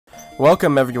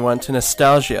Welcome everyone to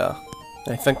NEStalgia.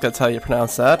 I think that's how you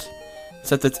pronounce that.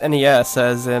 Except it's NES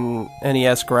as in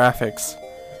NES graphics.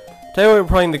 Today we're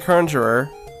playing the Conjurer.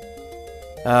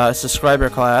 A subscriber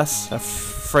class, a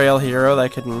frail hero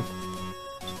that can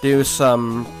do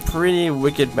some pretty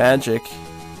wicked magic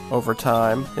over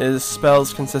time. His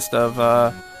spells consist of,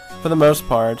 for the most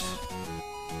part,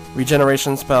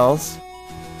 regeneration spells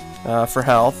for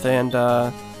health,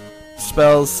 and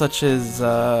spells such as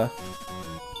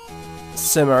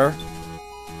Simmer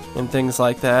and things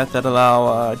like that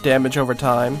allow damage over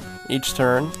time each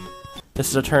turn. This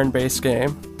is a turn-based game,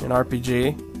 an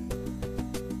RPG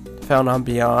found on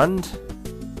BYOND,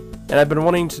 and I've been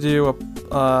wanting to do a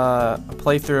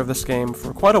playthrough of this game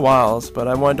for quite a while, but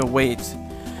I wanted to wait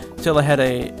till I had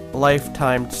a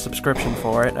lifetime subscription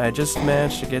for it. I just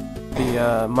managed to get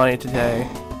the money today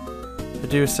to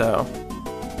do so.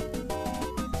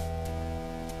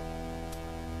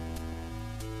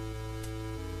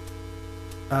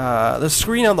 The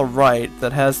screen on the right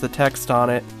that has the text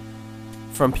on it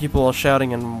from people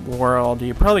shouting in world,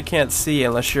 you probably can't see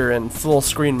unless you're in full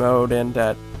screen mode and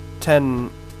at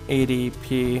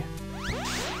 1080p.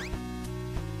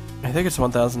 I think it's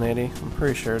 1080, I'm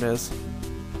pretty sure it is.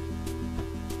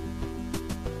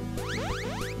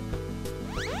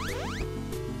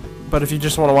 But if you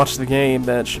just want to watch the game,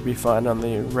 then it should be fine on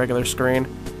the regular screen.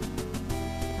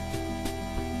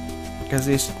 Because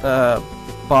these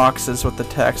boxes with the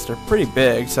text are pretty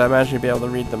big, so I imagine you'll be able to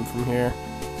read them from here.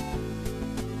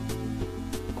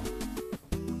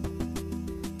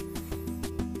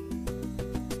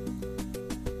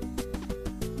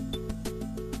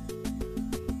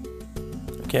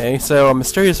 Okay, so a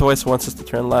mysterious voice wants us to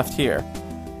turn left here.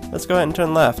 Let's go ahead and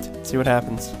turn left, see what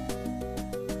happens.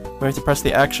 We have to press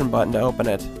the action button to open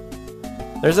it.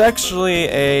 There's actually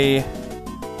a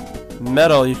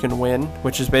medal you can win,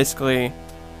 which is basically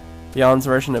BYOND's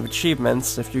version of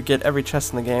achievements if you get every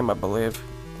chest in the game, I believe.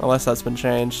 Unless that's been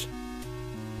changed.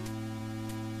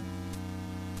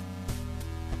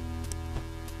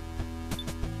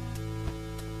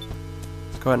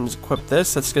 Let's go ahead and equip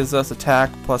this. This gives us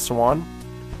attack +1.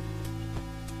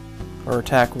 Or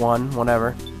attack 1,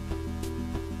 whatever.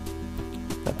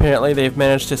 Apparently they've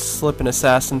managed to slip an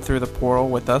assassin through the portal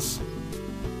with us.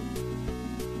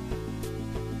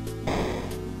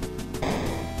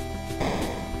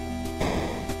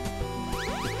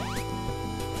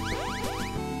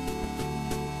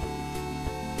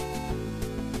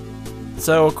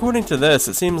 So, according to this,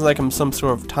 it seems like I'm some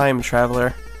sort of time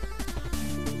traveler.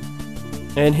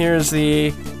 And here's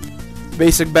the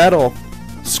basic battle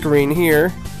screen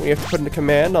here. We have to put in a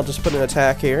command. I'll just put an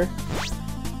attack here.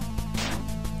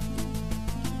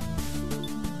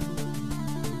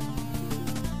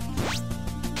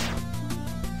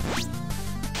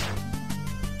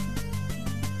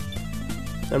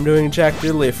 I'm doing Jack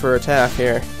Doodley for attack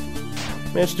here.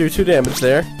 Managed to do 2 damage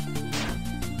there.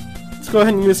 Let's go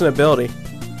ahead and use an ability.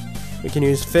 We can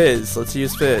use Fizz. Let's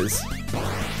use Fizz.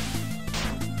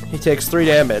 He takes 3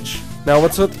 damage. Now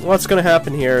what's going to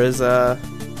happen here is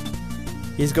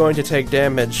he's going to take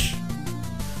damage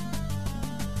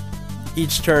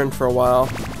each turn for a while.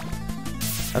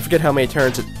 I forget how many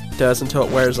turns it does until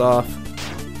it wears off.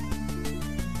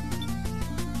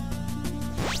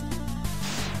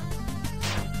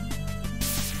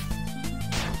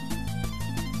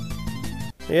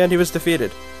 And he was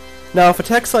defeated. Now, if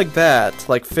attacks like that,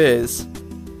 like Fizz,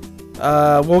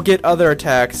 we'll get other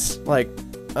attacks, like,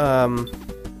 we'll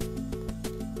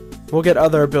get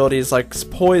other abilities like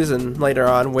Poison later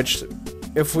on, which,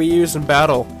 if we use in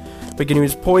battle, we can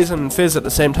use Poison and Fizz at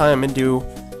the same time and do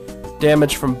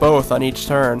damage from both on each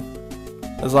turn,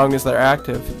 as long as they're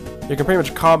active. You can pretty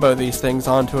much combo these things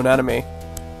onto an enemy.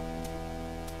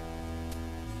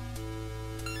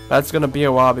 That's gonna be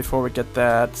a while before we get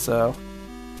that, so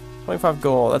 25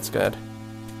 gold, that's good.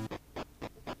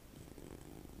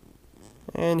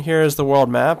 And here's the world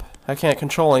map. I can't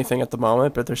control anything at the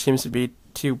moment, but there seems to be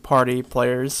 2 party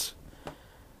players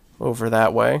over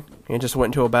that way. And just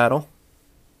went into a battle.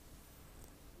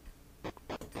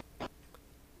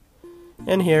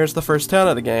 And here's the first town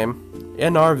of the game,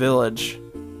 in our village.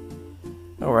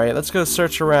 Alright, let's go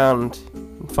search around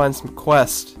and find some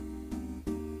quests.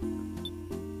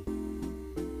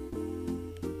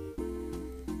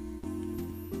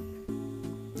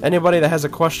 Anybody that has a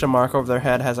question mark over their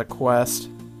head has a quest.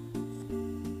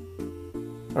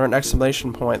 Or an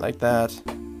exclamation point like that.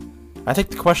 I think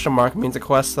the question mark means a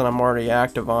quest that I'm already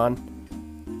active on.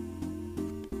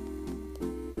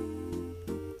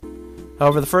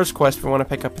 However, the first quest we want to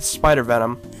pick up is Spider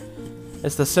Venom.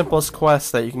 It's the simplest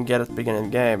quest that you can get at the beginning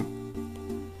of the game.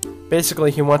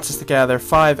 Basically, he wants us to gather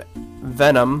 5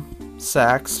 venom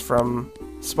sacs from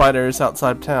spiders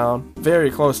outside of town. Very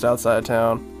close to outside of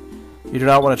town. You do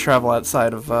not want to travel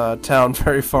outside of town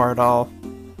very far at all.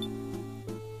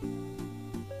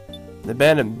 The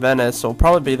Abandoned Venice will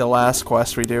probably be the last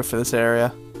quest we do for this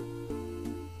area.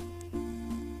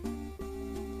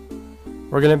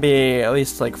 We're gonna be at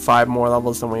least like 5 more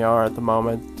levels than we are at the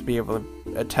moment to be able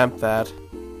to attempt that.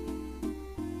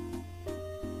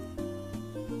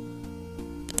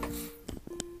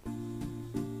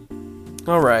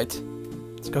 Alright,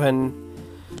 let's go ahead and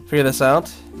figure this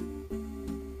out.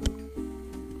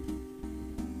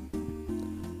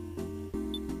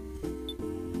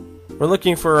 We're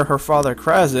looking for her father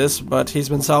Krasis, but he's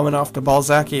been solving off to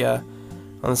Balzacia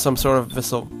on some sort of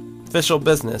official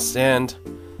business, and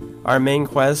our main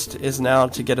quest is now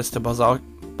to get us to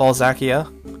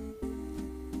Balzacia.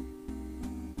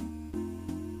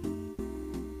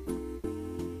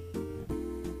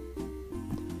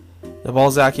 The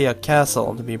Balzacia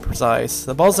Castle, to be precise.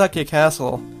 The Balzacia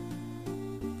Castle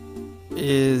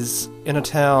is in a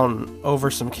town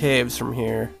over some caves from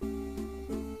here.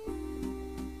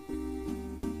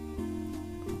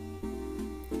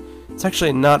 It's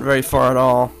actually not very far at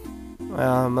all.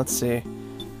 Let's see.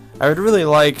 I would really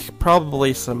like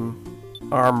probably some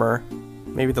armor.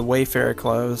 Maybe the Wayfarer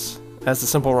clothes. As the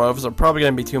simple robes are probably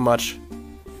going to be too much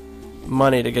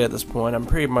money to get at this point. I'm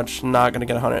pretty much not going to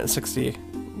get 160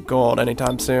 gold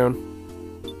anytime soon.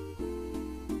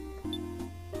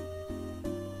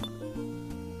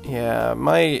 Yeah,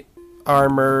 my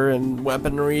armor and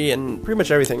weaponry and pretty much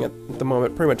everything at the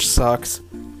moment pretty much sucks.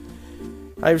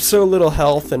 I have so little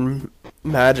health and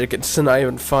magic, it's not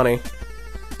even funny.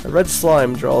 A red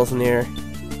slime draws near.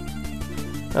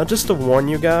 Now just to warn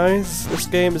you guys, this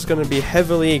game is going to be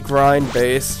heavily grind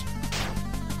based.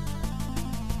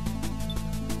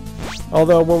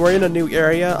 Although when we're in a new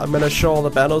area, I'm going to show all the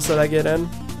battles that I get in.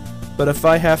 But if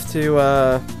I have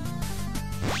to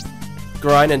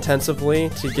grind intensively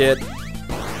to get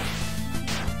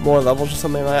more levels or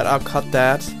something like that, I'll cut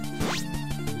that.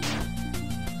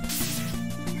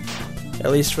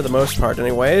 At least for the most part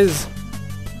anyways.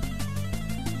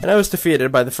 And I was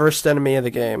defeated by the first enemy of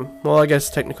the game. Well, I guess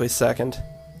technically second.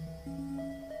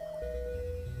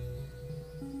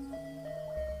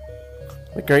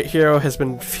 The great hero has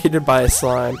been defeated by a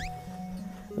slime.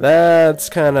 That's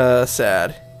kinda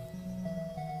sad.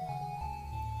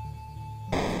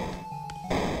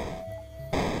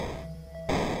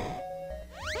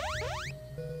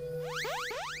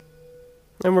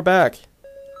 And we're back.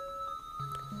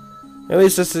 At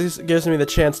least this gives me the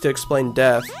chance to explain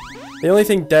death. The only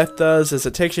thing death does is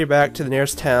it takes you back to the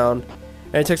nearest town,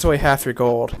 and it takes away half your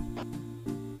gold.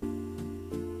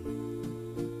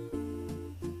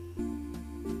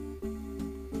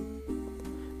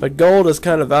 But gold is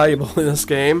kind of valuable in this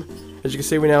game. As you can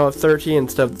see, we now have 13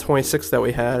 instead of the 26 that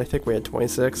we had. I think we had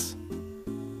 26.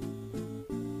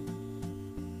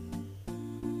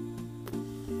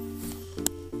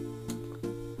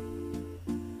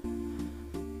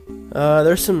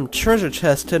 There's some treasure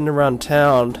chests hidden around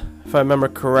town, if I remember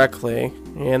correctly,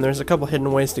 and there's a couple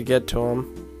hidden ways to get to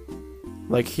them,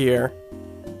 like here.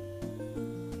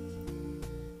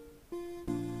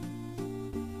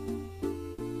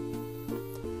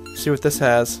 See what this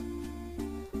has.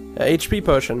 A HP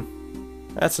potion.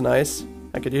 That's nice.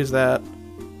 I could use that.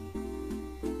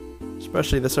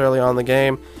 Especially this early on in the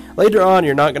game. Later on,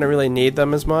 you're not going to really need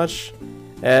them as much,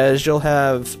 as you'll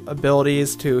have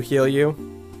abilities to heal you.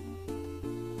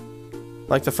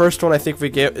 Like the first one I think we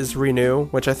get is Renew,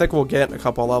 which I think we'll get in a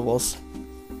couple levels.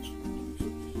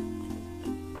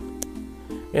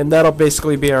 And that'll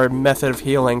basically be our method of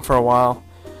healing for a while.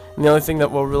 And the only thing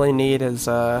that we'll really need is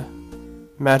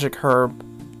magic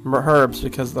herbs,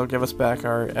 because they'll give us back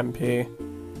our MP.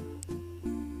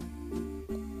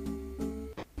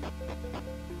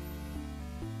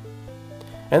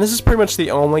 And this is pretty much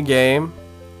the only game.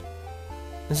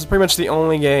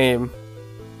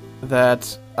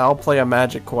 That I'll play a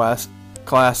magic class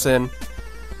in,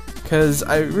 because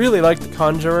I really like the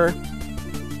Conjurer,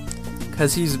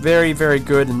 because he's very, very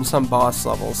good in some boss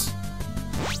levels.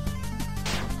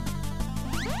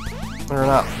 Or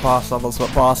not boss levels,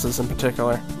 but bosses in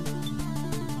particular.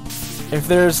 If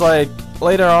there's like,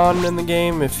 later on in the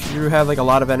game, if you have like a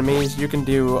lot of enemies, you can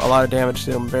do a lot of damage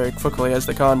to them very quickly as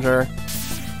the Conjurer.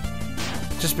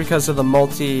 Just because of the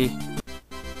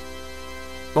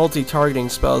multi-targeting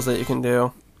spells that you can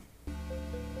do.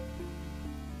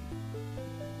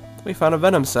 We found a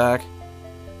venom sac.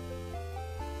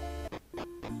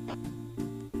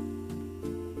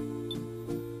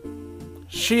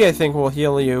 She, I think, will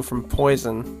heal you from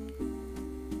poison.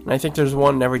 And I think there's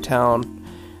one in every town.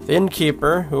 The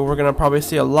innkeeper, who we're gonna probably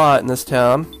see a lot in this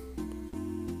town.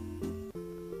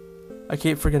 I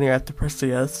keep forgetting I have to press the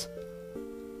yes.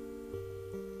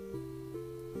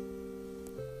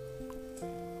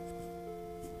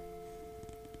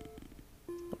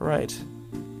 Right.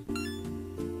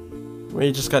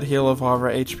 We just got heal of all of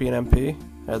our HP and MP.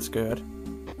 That's good.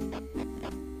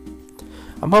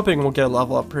 I'm hoping we'll get a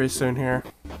level up pretty soon here.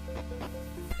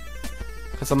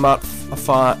 Because I'm not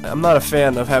a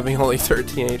fan of having only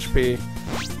 13 HP.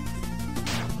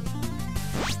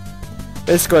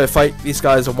 Basically, I fight these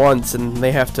guys once and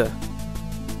they have to...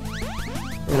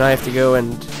 And I have to go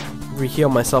and re-heal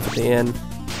myself at the end.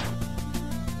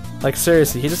 Like,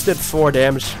 seriously, he just did 4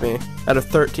 damage to me out of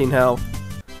 13 health.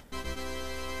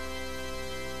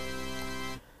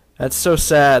 That's so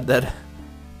sad that...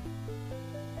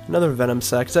 Another Venom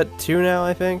Sac. Is that 2 now,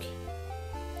 I think?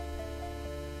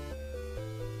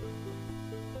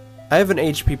 I have an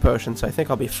HP potion, so I think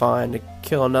I'll be fine to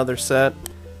kill another set.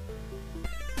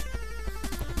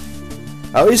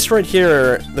 At least right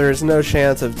here, there's no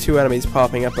chance of 2 enemies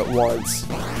popping up at once.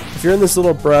 If you're in this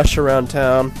little brush around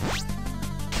town,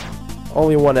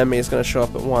 only 1 enemy is going to show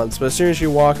up at once. But as soon as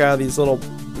you walk out of this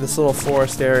little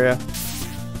forest area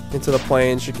into the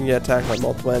plains, you can get attacked by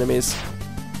multiple enemies.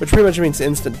 Which pretty much means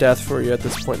instant death for you at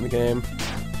this point in the game.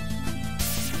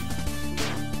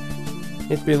 You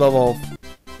have to be level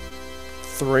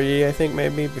 3, I think,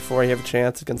 maybe, before you have a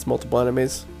chance against multiple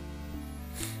enemies.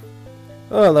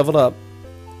 Oh, I leveled up.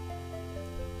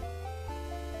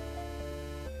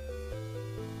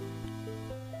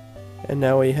 And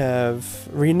now we have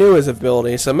Renew as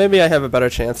ability, so maybe I have a better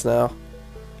chance now.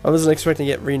 I wasn't expecting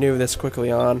to get Renew this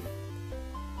quickly on.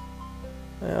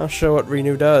 I'll show what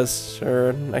Renew does.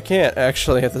 Or, I can't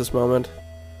actually at this moment.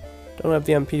 Don't have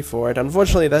the MP for it.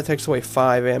 Unfortunately, that takes away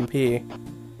 5 MP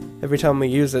every time we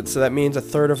use it, so that means a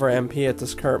third of our MP at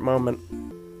this current moment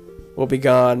will be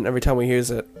gone every time we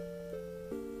use it.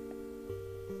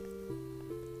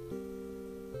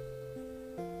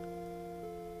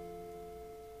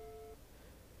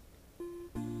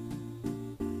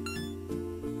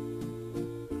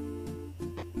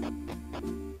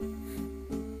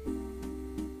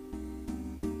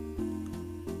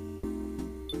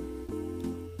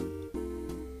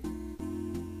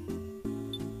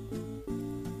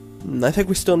 I think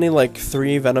we still need like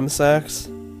 3 Venom Sacs.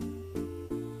 And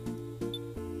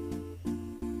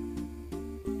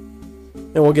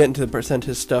we'll get into the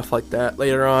percentage stuff like that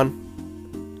later on.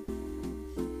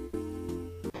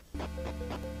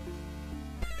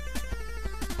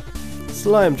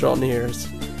 Slime Jolneers.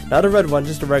 Not a red one,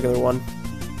 just a regular one.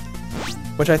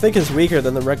 Which I think is weaker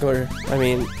than the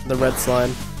the red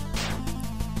slime.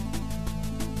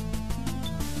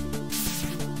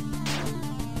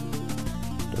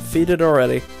 Defeated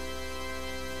already.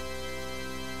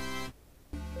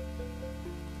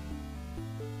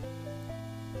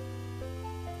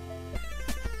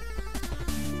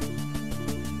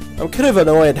 I'm kind of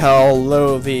annoyed how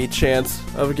low the chance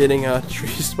of getting a tree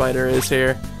spider is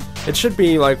here. It should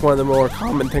be like one of the more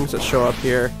common things that show up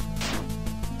here.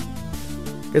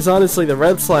 Because honestly, the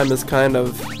red slime is kind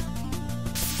of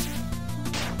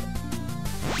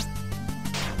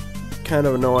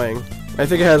annoying. I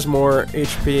think it has more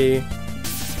HP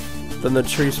than the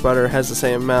tree spider has the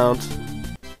same amount.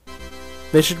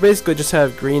 They should basically just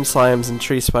have green slimes and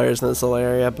tree spiders in this little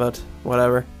area, but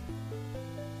whatever.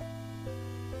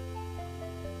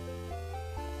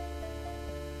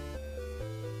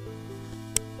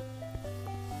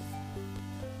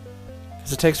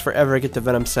 Because it takes forever to get the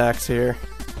Venom Sacs here.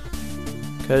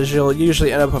 Because you'll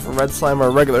usually end up with a red slime or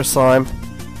a regular slime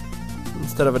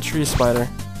instead of a tree spider.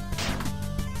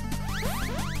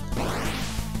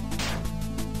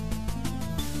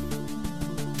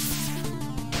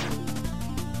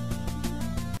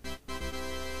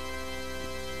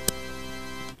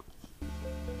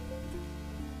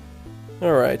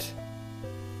 Alright.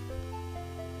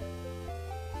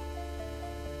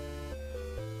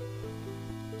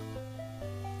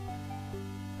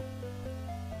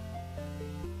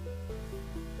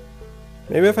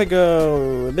 Maybe if I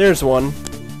go... There's one.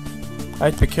 I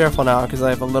have to be careful now because I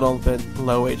have a little bit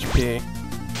low HP.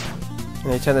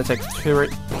 And they tend to take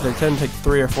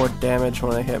 3 or 4 damage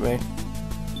when they hit me.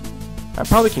 I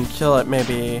probably can kill it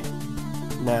maybe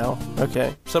now.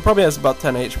 Okay. So it probably has about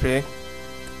 10 HP.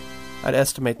 I'd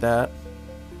estimate that.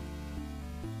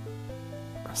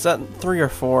 Is that 3 or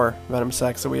 4 Venom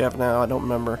Sacs that we have now? I don't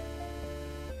remember.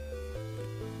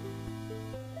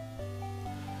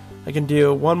 I can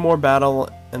do one more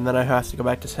battle, and then I have to go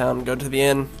back to town and go to the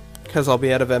inn, because I'll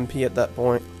be out of MP at that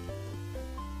point.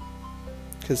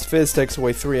 Because Fizz takes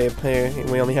away 3 AP,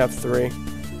 and we only have 3.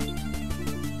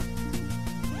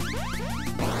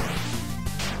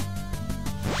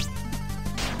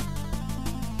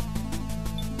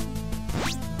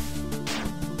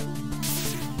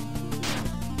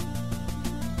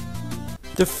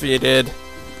 Defeated.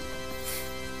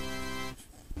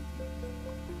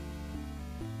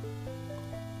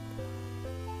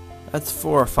 That's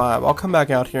 4 or 5. I'll come back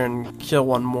out here and kill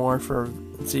one more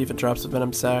and see if it drops a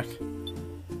venom sac.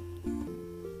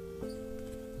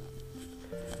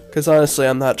 Because honestly,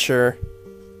 I'm not sure.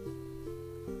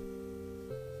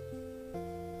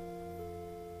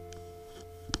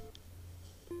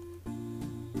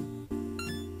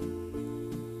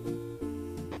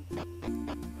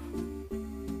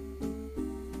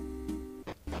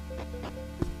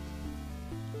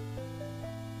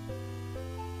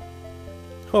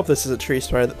 Hope this is a tree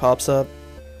spider that pops up.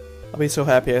 I'll be so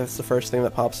happy if it's the first thing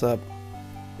that pops up.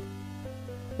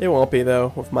 It won't be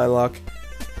though, with my luck.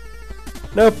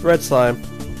 Nope, red slime.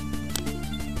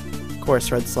 Of course,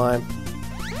 red slime.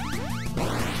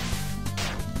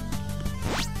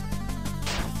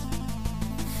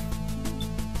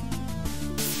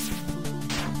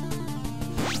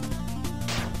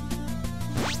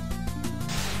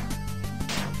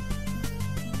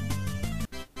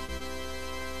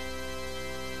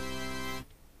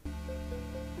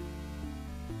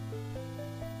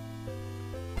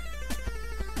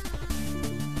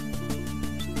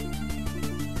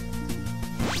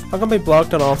 I'm gonna be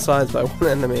blocked on all sides by one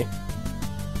enemy.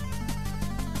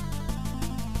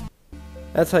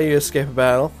 That's how you escape a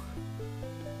battle.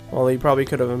 Well, you probably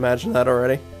could have imagined that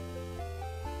already.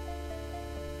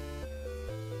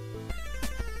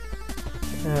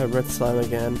 Red slime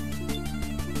again.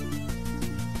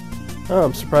 Oh,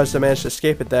 I'm surprised I managed to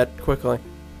escape it that quickly.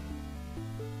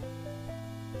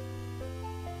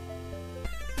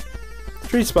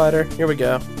 Tree spider, here we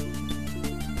go.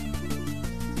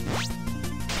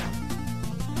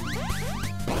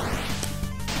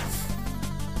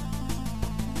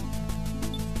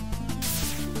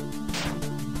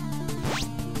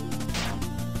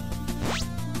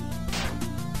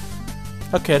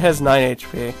 Okay, it has 9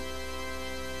 HP.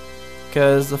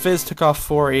 Because the fizz took off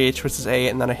 4 each, which is 8,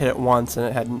 and then I hit it once,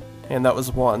 and that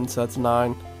was 1, so that's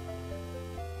 9.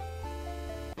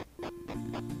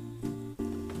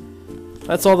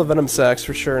 That's all the venom sacs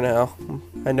for sure now.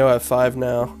 I know I have 5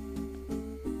 now.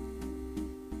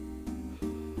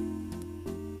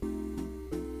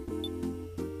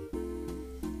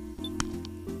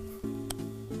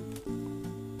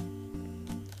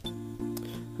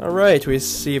 Alright, we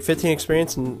see 15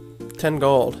 experience and 10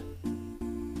 gold.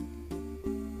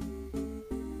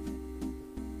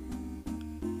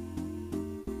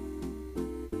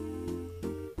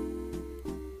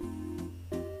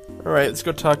 Alright, let's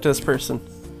go talk to this person.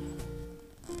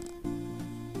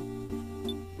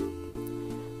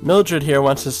 Mildred here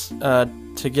wants us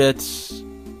to get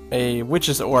a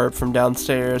witch's orb from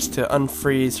downstairs to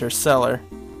unfreeze her cellar.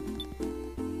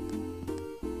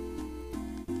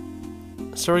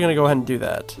 So we're gonna go ahead and do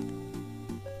that.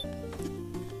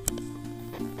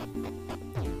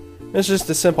 It's just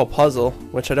a simple puzzle,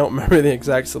 which I don't remember the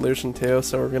exact solution to,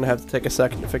 so we're gonna have to take a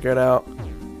second to figure it out.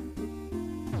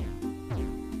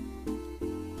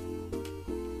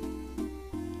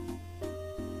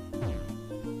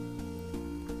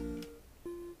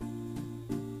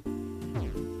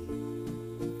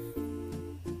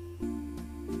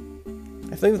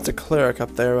 I think it's a cleric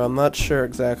up there, but I'm not sure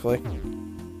exactly.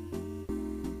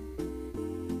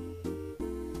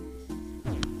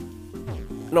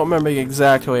 I don't remember the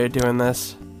exact way of doing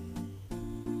this.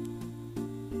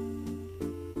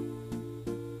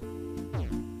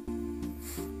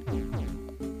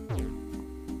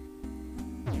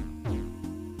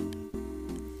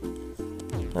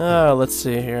 Let's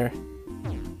see here.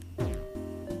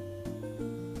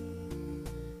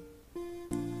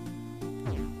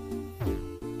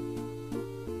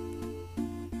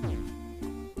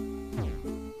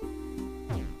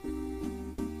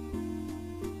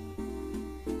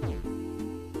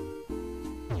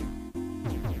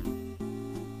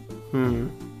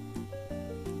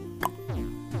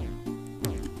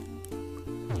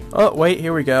 Oh, wait,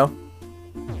 here we go.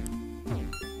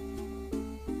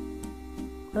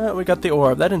 We got the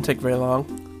orb. That didn't take very long.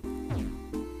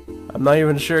 I'm not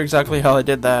even sure exactly how I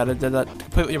did that. I did that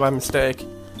completely by mistake.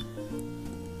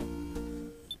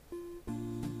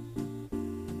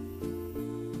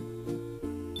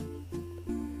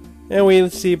 And we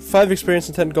see 5 experience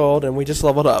and 10 gold, and we just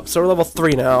leveled up. So we're level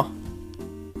 3 now.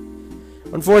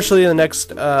 Unfortunately, the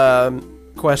next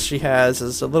quest she has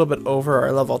is a little bit over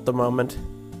our level at the moment.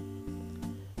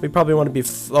 We probably want to be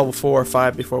level 4 or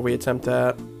 5 before we attempt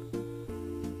that.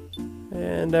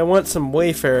 And I want some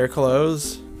Wayfarer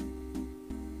clothes.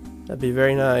 That'd be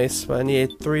very nice, but I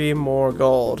need 3 more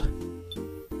gold.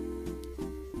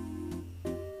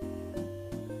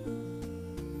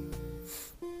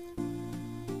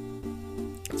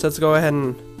 So let's go ahead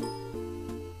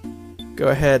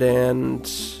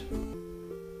and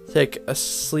take a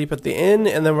sleep at the inn,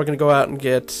 and then we're gonna go out and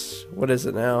get, what is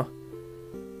it now?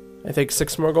 I think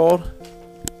 6 more gold.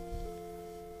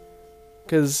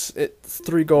 Because it's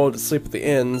 3 gold to sleep at the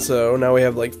inn, so now we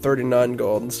have like 39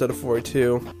 gold instead of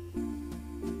 42.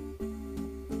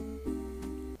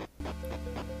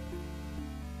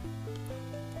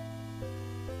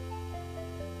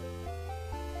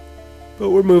 But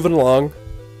we're moving along.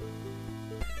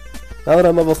 Now that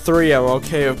I'm level 3, I'm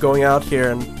okay with going out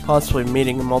here and possibly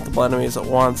meeting multiple enemies at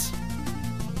once.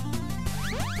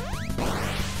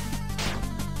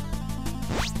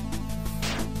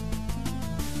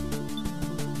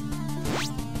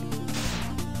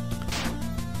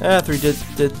 Ah,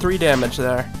 did 3 damage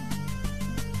there.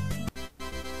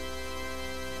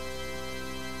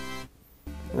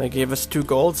 And they gave us 2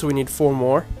 gold, so we need 4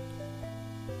 more.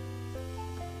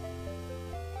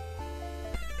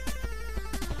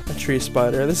 A tree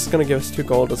spider. This is gonna give us 2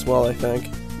 gold as well, I think.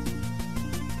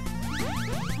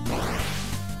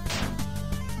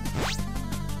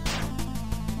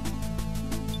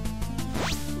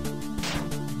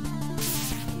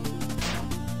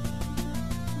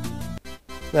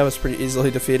 That was pretty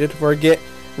easily defeated. Now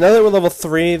that we're level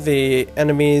 3, the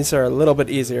enemies are a little bit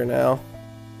easier now.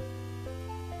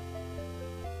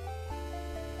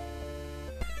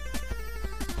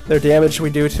 The damage they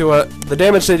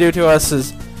do to us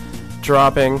is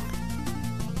dropping,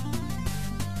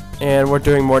 and we're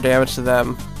doing more damage to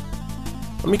them.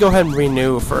 Let me go ahead and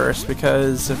renew first,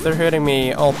 because if they're hitting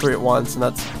me all 3 at once, and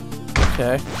that's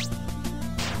okay.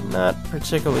 Not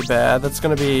particularly bad. That's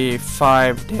gonna be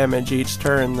 5 damage each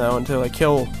turn, though, until I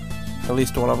kill at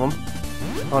least one of them.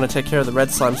 I want to take care of the red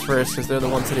slimes first, because they're the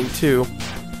ones hitting 2.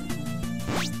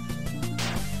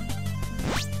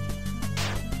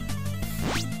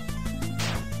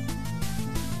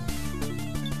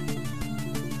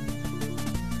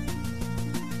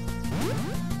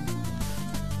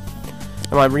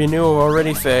 And my renewal will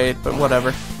already fade, but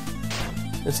whatever.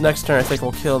 This next turn I think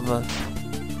we'll kill the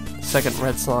second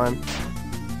red slime.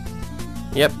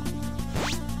 Yep.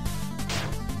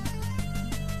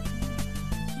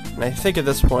 And I think at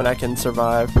this point I can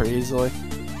survive pretty easily.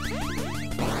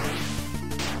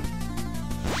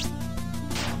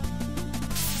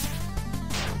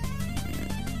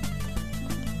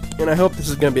 And I hope this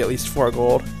is going to be at least 4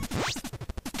 gold.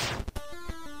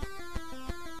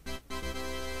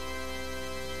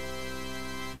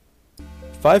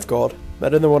 $5 gold.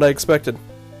 Better than what I expected.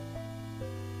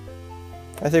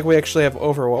 I think we actually have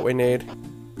over what we need.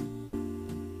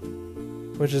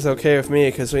 Which is okay with me,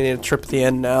 because we need a trip at the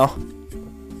end now.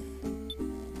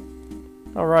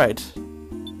 Alright.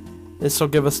 This will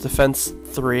give us defense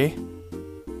 3.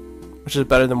 Which is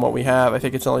better than what we have. I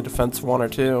think it's only defense 1 or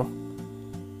 2.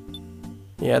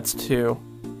 Yeah, it's 2.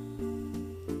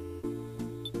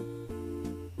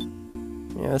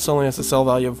 Yeah, this only has a sell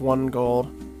value of 1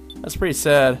 gold. That's pretty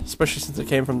sad, especially since it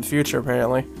came from the future,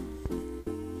 apparently.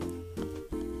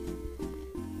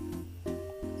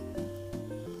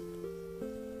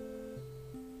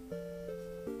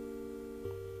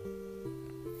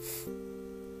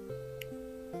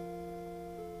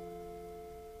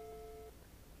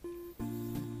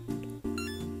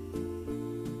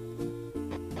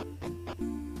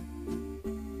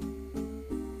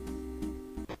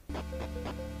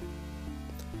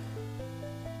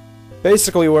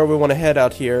 Basically, where we want to head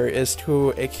out here is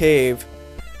to a cave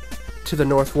to the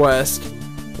northwest,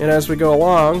 and as we go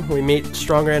along, we meet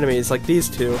stronger enemies like these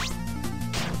 2.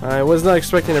 I was not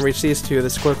expecting to reach these 2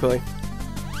 this quickly.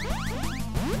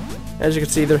 As you can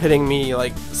see, they're hitting me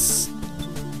like...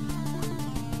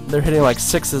 they're hitting like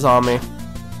 6s on me.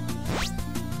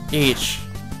 Each.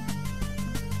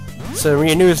 So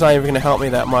Renew's not even going to help me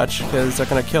that much, because they're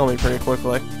going to kill me pretty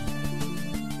quickly.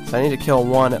 So I need to kill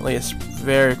 1 at least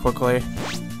very quickly.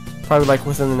 Probably like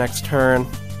within the next turn.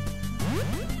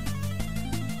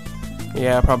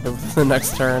 Yeah, probably within the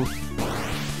next turn.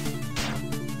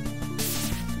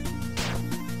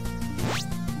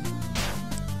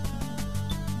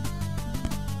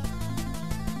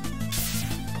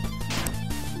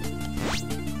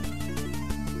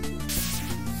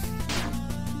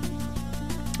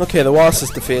 Okay, the wasp is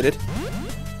defeated.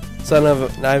 So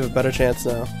I have a better chance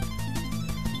now.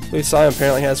 Blue slime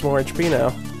apparently has more HP now.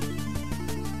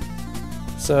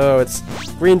 So it's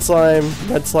green slime,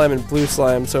 red slime, and blue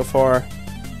slime so far.